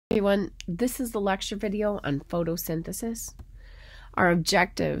Everyone, this is the lecture video on photosynthesis. Our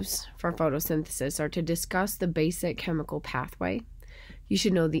objectives for photosynthesis are to discuss the basic chemical pathway. You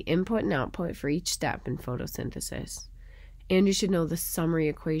should know the input and output for each step in photosynthesis. And you should know the summary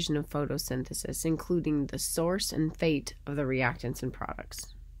equation of photosynthesis, including the source and fate of the reactants and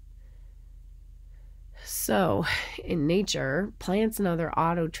products. So, in nature, plants and other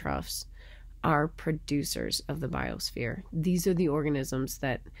autotrophs are producers of the biosphere. These are the organisms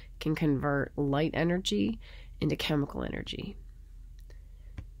that can convert light energy into chemical energy.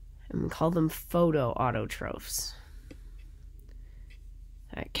 And we call them photoautotrophs.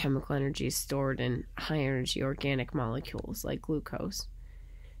 That chemical energy is stored in high-energy organic molecules like glucose.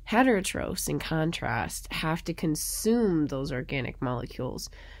 Heterotrophs, in contrast, have to consume those organic molecules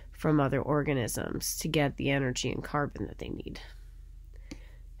from other organisms to get the energy and carbon that they need.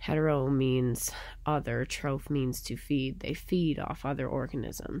 Hetero means other, troph means to feed. They feed off other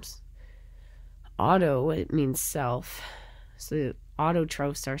organisms. Auto, it means self. So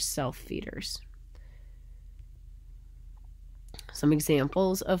autotrophs are self-feeders. Some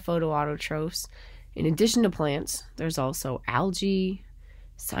examples of photoautotrophs. In addition to plants, there's also algae,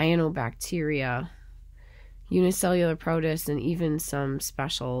 cyanobacteria, unicellular protists, and even some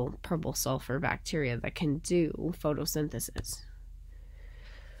special purple sulfur bacteria that can do photosynthesis.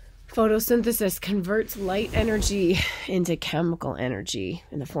 Photosynthesis converts light energy into chemical energy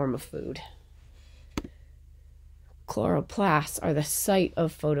in the form of food. Chloroplasts are the site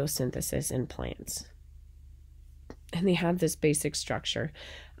of photosynthesis in plants. And they have this basic structure.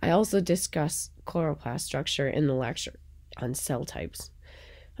 I also discuss chloroplast structure in the lecture on cell types.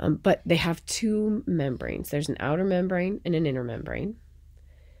 But they have two membranes. There's an outer membrane and an inner membrane.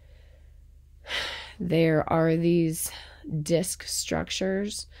 There are these disc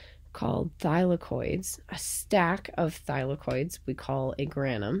structures called thylakoids. A stack of thylakoids we call a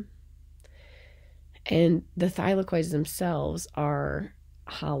granum. And the thylakoids themselves are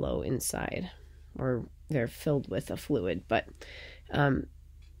hollow inside, or they're filled with a fluid, but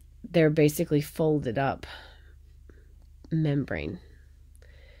they're basically folded up membrane.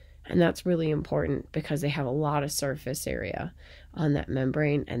 And that's really important because they have a lot of surface area on that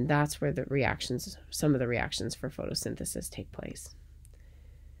membrane, and that's where some of the reactions for photosynthesis take place.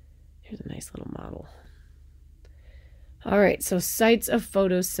 Here's a nice little model. All right, so sites of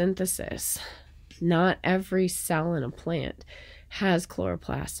photosynthesis. Not every cell in a plant has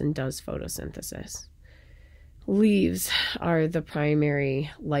chloroplasts and does photosynthesis. Leaves are the primary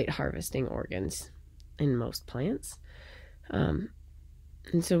light harvesting organs in most plants. And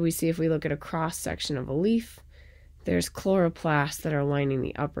so we see, if we look at a cross section of a leaf, there's chloroplasts that are lining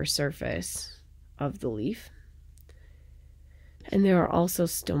the upper surface of the leaf. And there are also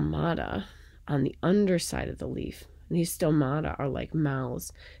stomata on the underside of the leaf. And these stomata are like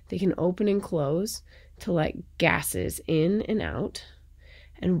mouths. They can open and close to let gases in and out.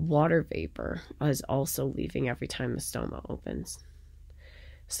 And water vapor is also leaving every time the stoma opens.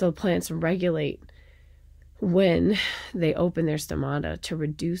 So plants regulate when they open their stomata to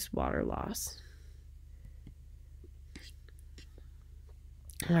reduce water loss.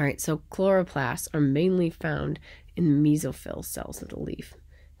 All right, so chloroplasts are mainly found in mesophyll cells of the leaf,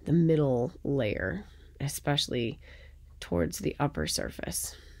 the middle layer, especially towards the upper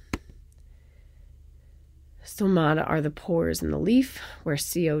surface. Stomata are the pores in the leaf where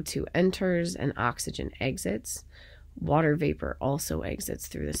CO2 enters and oxygen exits. Water vapor also exits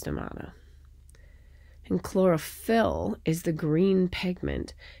through the stomata. And chlorophyll is the green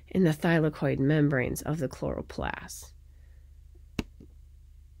pigment in the thylakoid membranes of the chloroplasts.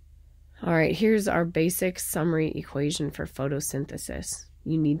 All right, here's our basic summary equation for photosynthesis.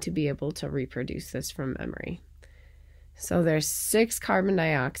 You need to be able to reproduce this from memory. So there's 6 carbon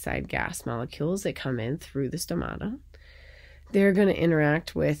dioxide gas molecules that come in through the stomata. They're going to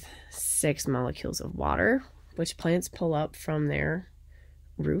interact with 6 molecules of water, which plants pull up from their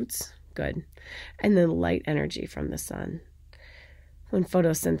roots. Good. And then light energy from the sun. When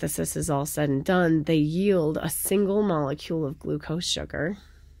photosynthesis is all said and done, they yield a single molecule of glucose sugar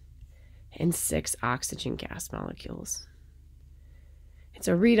and 6 oxygen gas molecules. It's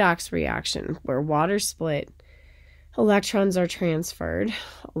a redox reaction where water split, electrons are transferred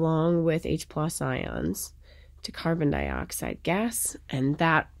along with H+ ions to carbon dioxide gas, and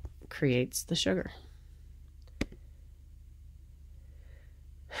that creates the sugar.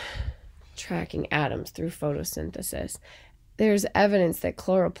 Tracking atoms through photosynthesis. There's evidence that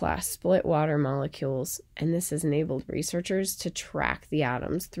chloroplasts split water molecules, and this has enabled researchers to track the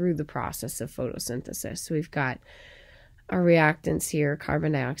atoms through the process of photosynthesis. So we've got our reactants here,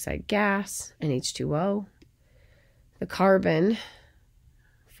 carbon dioxide gas and H2O. The carbon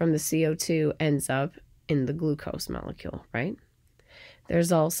from the CO2 ends up in the glucose molecule, right?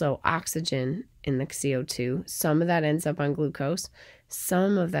 There's also oxygen in the CO2. Some of that ends up on glucose.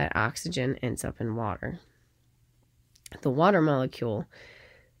 Some of that oxygen ends up in water. The water molecule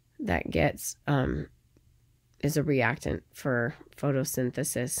that gets is a reactant for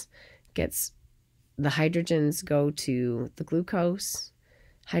photosynthesis. Gets the hydrogens go to the glucose,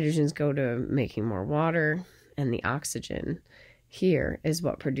 hydrogens go to making more water, and the oxygen here is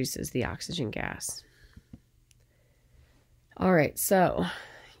what produces the oxygen gas. All right, so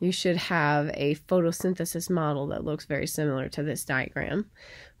you should have a photosynthesis model that looks very similar to this diagram.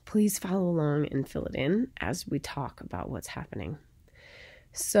 Please follow along and fill it in as we talk about what's happening.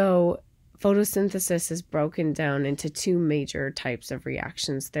 So photosynthesis is broken down into two major types of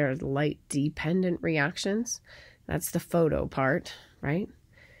reactions. There are light-dependent reactions. That's the photo part, right?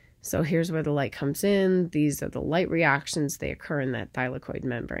 So here's where the light comes in. These are the light reactions. They occur in that thylakoid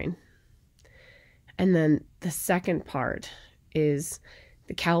membrane. And then the second part is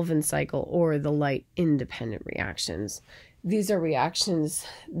the Calvin cycle, or the light-independent reactions. These are reactions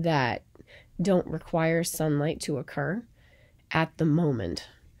that don't require sunlight to occur at the moment,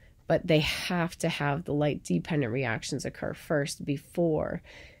 but they have to have the light-dependent reactions occur first before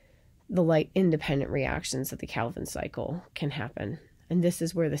the light-independent reactions of the Calvin cycle can happen. And this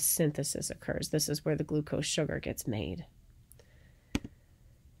is where the synthesis occurs. This is where the glucose sugar gets made.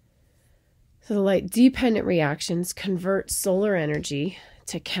 So the light-dependent reactions convert solar energy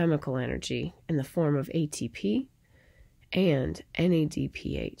to chemical energy in the form of ATP and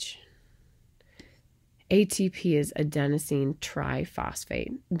NADPH. ATP is adenosine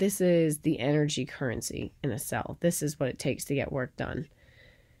triphosphate. This is the energy currency in a cell. This is what it takes to get work done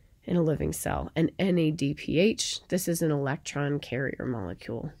in a living cell. And NADPH, this is an electron carrier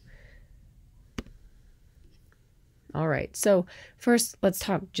molecule. All right, so first let's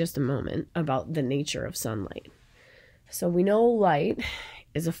talk just a moment about the nature of sunlight. So we know light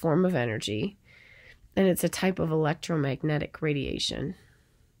is a form of energy, and it's a type of electromagnetic radiation.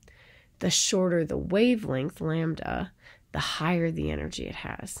 The shorter the wavelength, lambda, the higher the energy it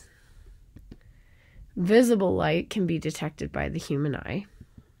has. Visible light can be detected by the human eye.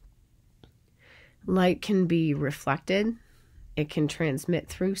 Light can be reflected, it can transmit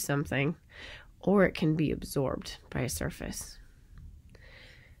through something, or it can be absorbed by a surface.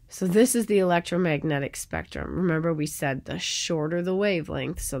 So this is the electromagnetic spectrum. Remember, we said the shorter the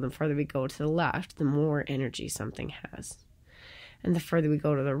wavelength, so the further we go to the left, the more energy something has. And the further we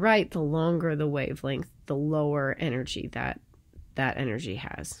go to the right, the longer the wavelength, the lower energy that energy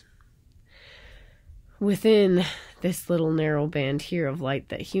has. Within this little narrow band here of light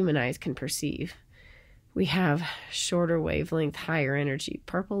that human eyes can perceive, we have shorter wavelength, higher energy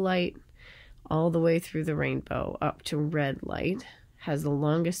purple light, all the way through the rainbow up to red light, has the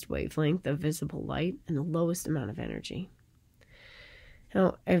longest wavelength of visible light and the lowest amount of energy.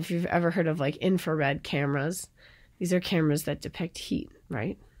 Now, if you've ever heard of like infrared cameras, these are cameras that depict heat,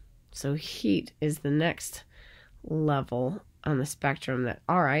 right? So heat is the next level on the spectrum that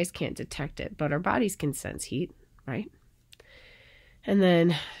our eyes can't detect it, but our bodies can sense heat, right? And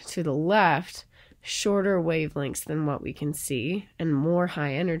then to the left, shorter wavelengths than what we can see and more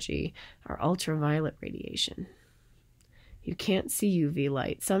high energy are ultraviolet radiation. You can't see UV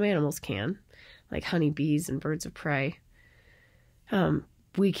light. Some animals can, like honeybees and birds of prey.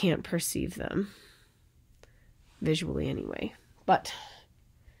 We can't perceive them visually anyway, but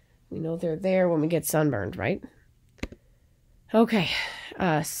we know they're there when we get sunburned, right? Okay,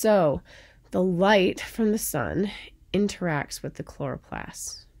 so the light from the sun interacts with the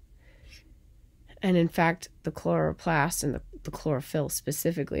chloroplasts. And in fact, the chloroplasts and the chlorophyll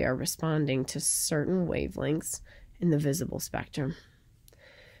specifically are responding to certain wavelengths in the visible spectrum.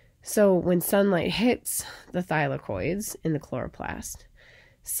 So when sunlight hits the thylakoids in the chloroplast,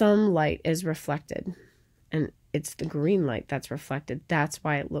 some light is reflected, and it's the green light that's reflected. That's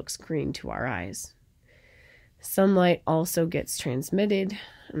why it looks green to our eyes. Some light also gets transmitted,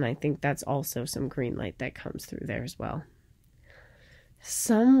 and I think that's also some green light that comes through there as well.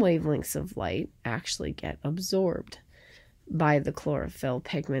 Some wavelengths of light actually get absorbed by the chlorophyll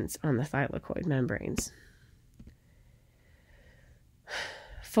pigments on the thylakoid membranes.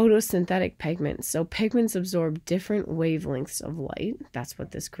 Photosynthetic pigments. So pigments absorb different wavelengths of light. That's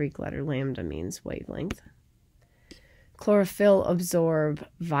what this Greek letter lambda means, wavelength. Chlorophyll absorb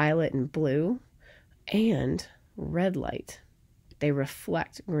violet and blue and red light. They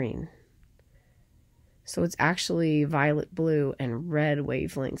reflect green. So it's actually violet, blue, and red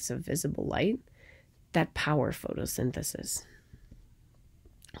wavelengths of visible light that power photosynthesis.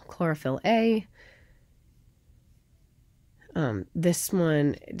 Chlorophyll A This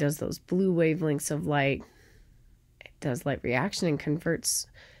one does those blue wavelengths of light. It does light reaction and converts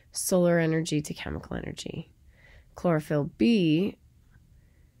solar energy to chemical energy. Chlorophyll B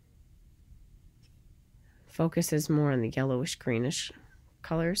focuses more on the yellowish greenish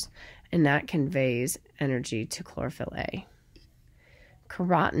colors, and that conveys energy to chlorophyll A.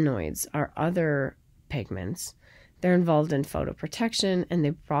 Carotenoids are other pigments. They're involved in photoprotection, and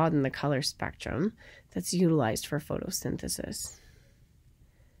they broaden the color spectrum that's utilized for photosynthesis.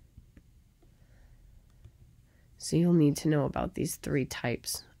 So you'll need to know about these three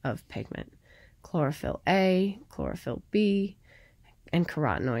types of pigment: chlorophyll A, chlorophyll B, and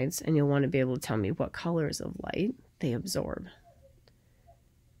carotenoids, and you'll want to be able to tell me what colors of light they absorb.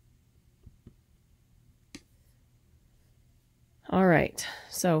 All right,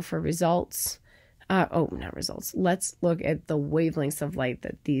 so for results, let's look at the wavelengths of light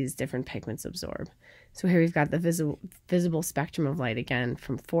that these different pigments absorb. So here we've got the visible spectrum of light again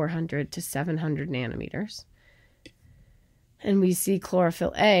from 400 to 700 nanometers. And we see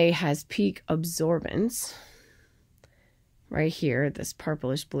chlorophyll A has peak absorbance right here, this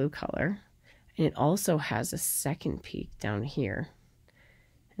purplish blue color. And it also has a second peak down here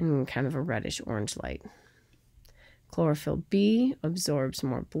in kind of a reddish orange light. Chlorophyll B absorbs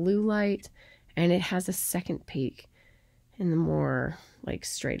more blue light, and it has a second peak in the more like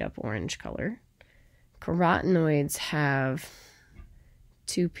straight up orange color. Carotenoids have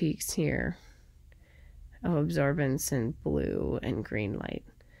two peaks here of absorbance in blue and green light.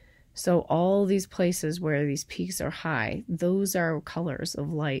 So all these places where these peaks are high, those are colors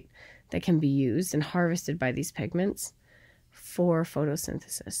of light that can be used and harvested by these pigments for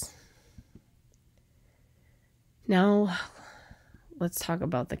photosynthesis. Now, let's talk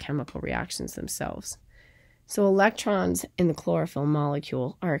about the chemical reactions themselves. So electrons in the chlorophyll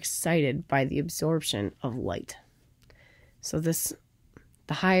molecule are excited by the absorption of light. So the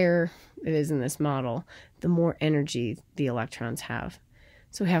higher it is in this model, the more energy the electrons have.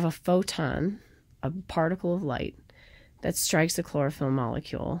 So we have a photon, a particle of light, that strikes the chlorophyll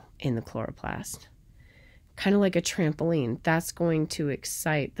molecule in the chloroplast. Kind of like a trampoline, that's going to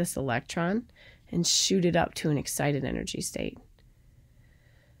excite this electron and shoot it up to an excited energy state.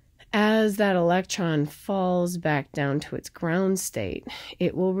 As that electron falls back down to its ground state,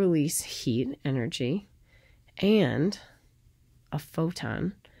 it will release heat energy and a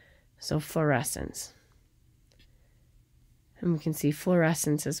photon, so fluorescence. And we can see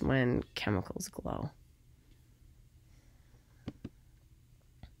fluorescence is when chemicals glow.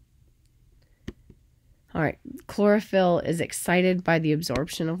 All right, chlorophyll is excited by the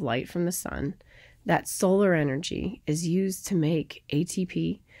absorption of light from the sun. That solar energy is used to make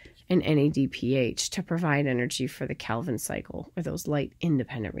ATP and NADPH to provide energy for the Calvin cycle, or those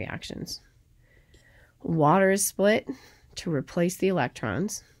light-independent reactions. Water is split to replace the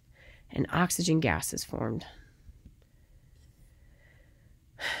electrons, and oxygen gas is formed.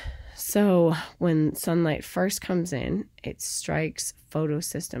 So when sunlight first comes in, it strikes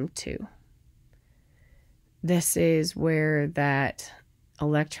photosystem 2. This is where that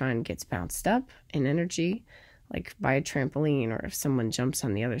electron gets bounced up in energy, like by a trampoline, or if someone jumps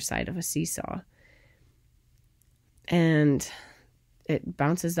on the other side of a seesaw. And it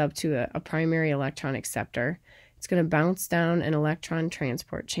bounces up to a primary electron acceptor. It's going to bounce down an electron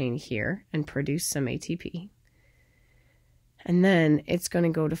transport chain here and produce some ATP. And then it's going to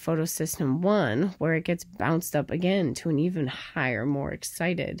go to photosystem 1, where it gets bounced up again to an even higher, more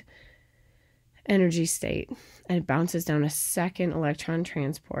excited energy state. And it bounces down a second electron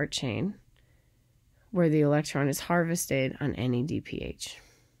transport chain, where the electron is harvested on NADPH.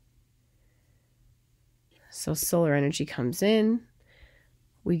 So solar energy comes in,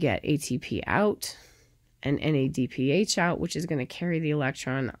 we get ATP out and NADPH out, which is going to carry the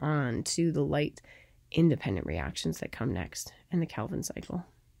electron on to the light-independent reactions that come next in the Calvin cycle.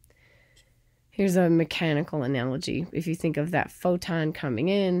 Here's a mechanical analogy. If you think of that photon coming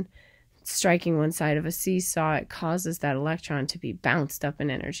in, striking one side of a seesaw, it causes that electron to be bounced up in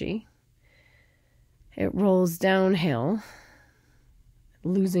energy. It rolls downhill,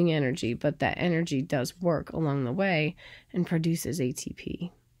 losing energy, but that energy does work along the way and produces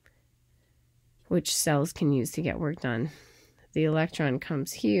ATP, which cells can use to get work done. The electron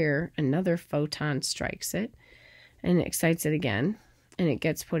comes here, another photon strikes it, and it excites it again, and it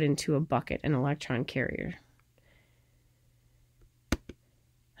gets put into a bucket, an electron carrier.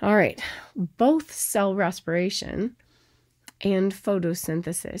 All right, both cell respiration and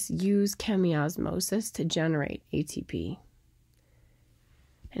photosynthesis use chemiosmosis to generate ATP.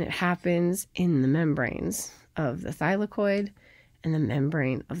 And it happens in the membranes of the thylakoid and the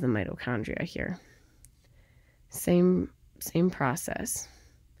membrane of the mitochondria here. Same same process.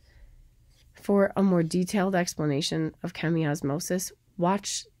 For a more detailed explanation of chemiosmosis,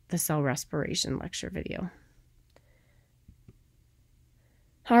 watch the cell respiration lecture video.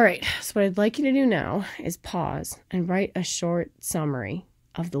 All right, so what I'd like you to do now is pause and write a short summary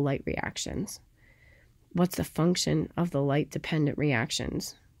of the light reactions. What's the function of the light-dependent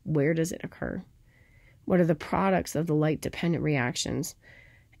reactions? Where does it occur? What are the products of the light-dependent reactions?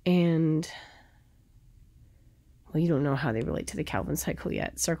 And, well, you don't know how they relate to the Calvin cycle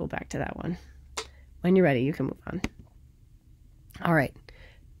yet. Circle back to that one. When you're ready, you can move on. All right,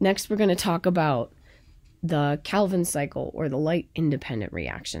 next we're going to talk about the Calvin cycle, or the light-independent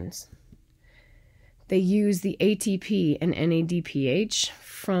reactions. They use the ATP and NADPH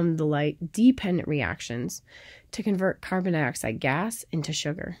from the light-dependent reactions to convert carbon dioxide gas into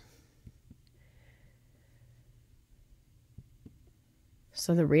sugar.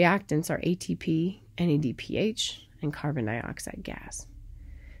 So the reactants are ATP, NADPH, and carbon dioxide gas.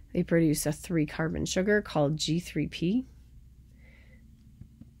 They produce a 3-carbon sugar called G3P.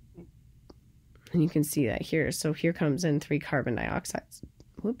 And you can see that here. So here comes in 3 carbon dioxide.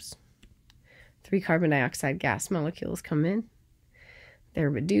 3 carbon dioxide gas molecules come in. They're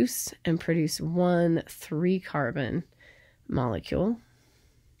reduced and produce 1 3-carbon molecule.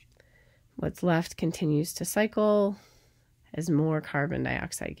 What's left continues to cycle as more carbon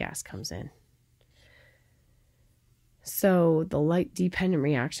dioxide gas comes in. So the light-dependent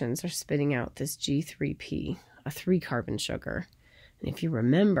reactions are spitting out this G3P, a 3-carbon sugar. And if you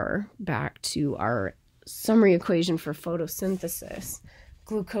remember back to our summary equation for photosynthesis,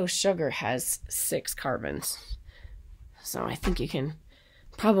 glucose sugar has 6 carbons. So I think you can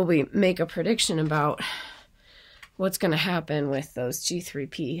probably make a prediction about what's going to happen with those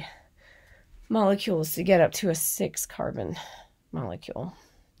G3P molecules to get up to a 6-carbon molecule.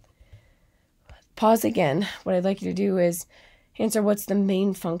 Pause again. What I'd like you to do is answer, what's the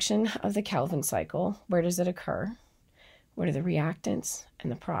main function of the Calvin cycle? Where does it occur? What are the reactants and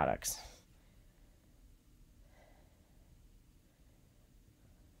the products?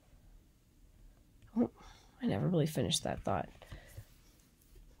 Oh, I never really finished that thought.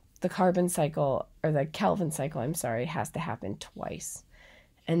 The carbon cycle, or the Calvin cycle, I'm sorry, has to happen twice.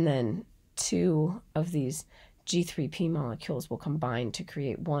 And then 2 of these G3P molecules will combine to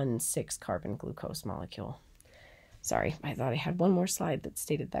create 1 6-carbon glucose molecule. Sorry, I thought I had one more slide that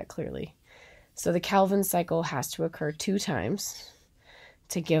stated that clearly. So the Calvin cycle has to occur 2 times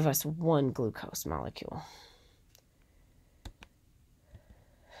to give us 1 glucose molecule.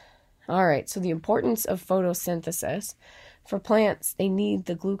 All right, so the importance of photosynthesis. For plants, they need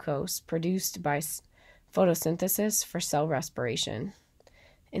the glucose produced by photosynthesis for cell respiration.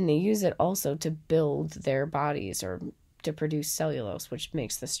 And they use it also to build their bodies, or to produce cellulose, which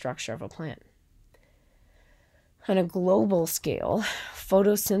makes the structure of a plant. On a global scale,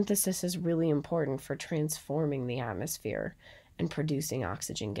 photosynthesis is really important for transforming the atmosphere and producing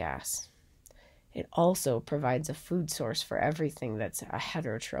oxygen gas. It also provides a food source for everything that's a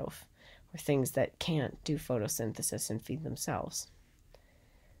heterotroph, or things that can't do photosynthesis and feed themselves.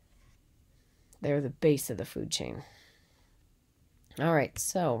 They're the base of the food chain. All right,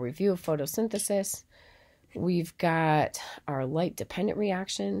 so review of photosynthesis. We've got our light-dependent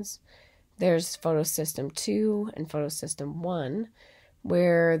reactions. There's photosystem 2 and photosystem 1,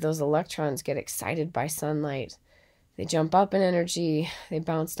 where those electrons get excited by sunlight. They jump up in energy, they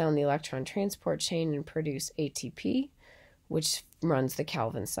bounce down the electron transport chain and produce ATP, which runs the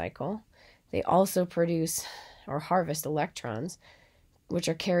Calvin cycle. They also produce or harvest electrons, which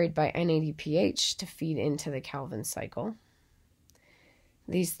are carried by NADPH to feed into the Calvin cycle.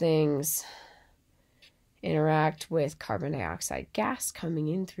 These things interact with carbon dioxide gas coming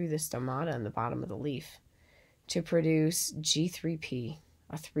in through the stomata on the bottom of the leaf to produce G3P,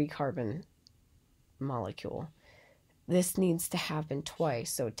 a 3-carbon molecule. This needs to happen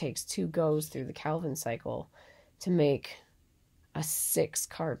twice, so it takes 2 goes through the Calvin cycle to make a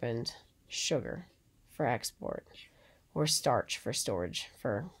 6-carbon sugar for export, or starch for storage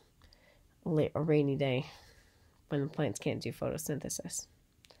for a rainy day when the plants can't do photosynthesis.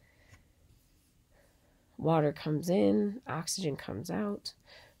 Water comes in, oxygen comes out.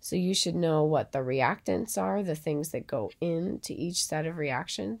 So you should know what the reactants are, the things that go into each set of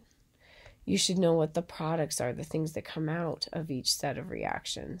reaction. You should know what the products are, the things that come out of each set of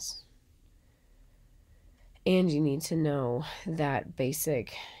reactions. And you need to know that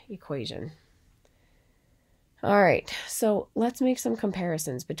basic equation. All right, so let's make some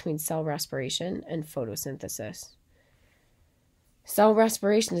comparisons between cell respiration and photosynthesis. Cell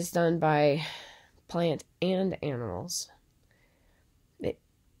respiration is done by plant and animals.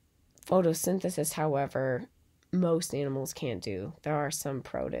 Photosynthesis, however, most animals can't do. There are some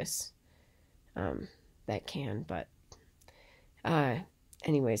protists that can, but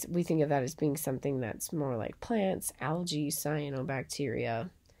anyways, we think of that as being something that's more like plants, algae, cyanobacteria.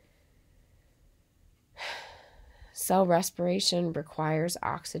 Cell respiration requires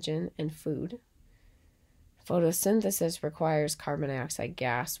oxygen and food. Photosynthesis requires carbon dioxide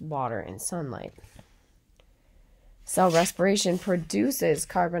gas, water, and sunlight. Cell respiration produces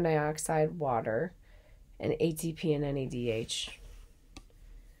carbon dioxide, water, and ATP and NADH.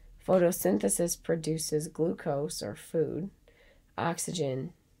 Photosynthesis produces glucose, or food,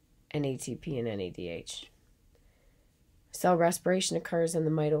 oxygen, and ATP and NADH. Cell respiration occurs in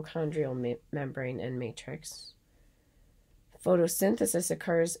the mitochondrial membrane and matrix. Photosynthesis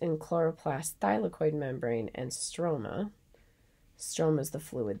occurs in chloroplast, thylakoid membrane, and stroma. Stroma is the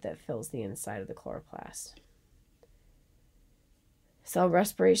fluid that fills the inside of the chloroplast. Cell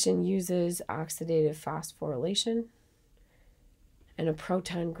respiration uses oxidative phosphorylation and a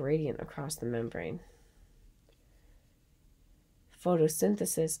proton gradient across the membrane.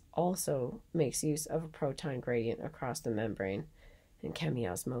 Photosynthesis also makes use of a proton gradient across the membrane and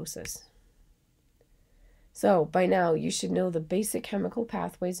chemiosmosis. So, by now, you should know the basic chemical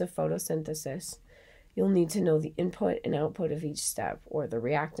pathways of photosynthesis. You'll need to know the input and output of each step, or the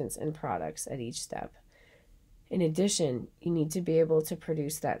reactants and products at each step. In addition, you need to be able to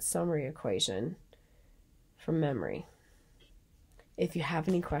produce that summary equation from memory. If you have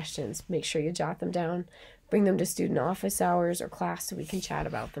any questions, make sure you jot them down, bring them to student office hours or class so we can chat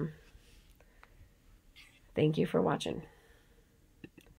about them. Thank you for watching.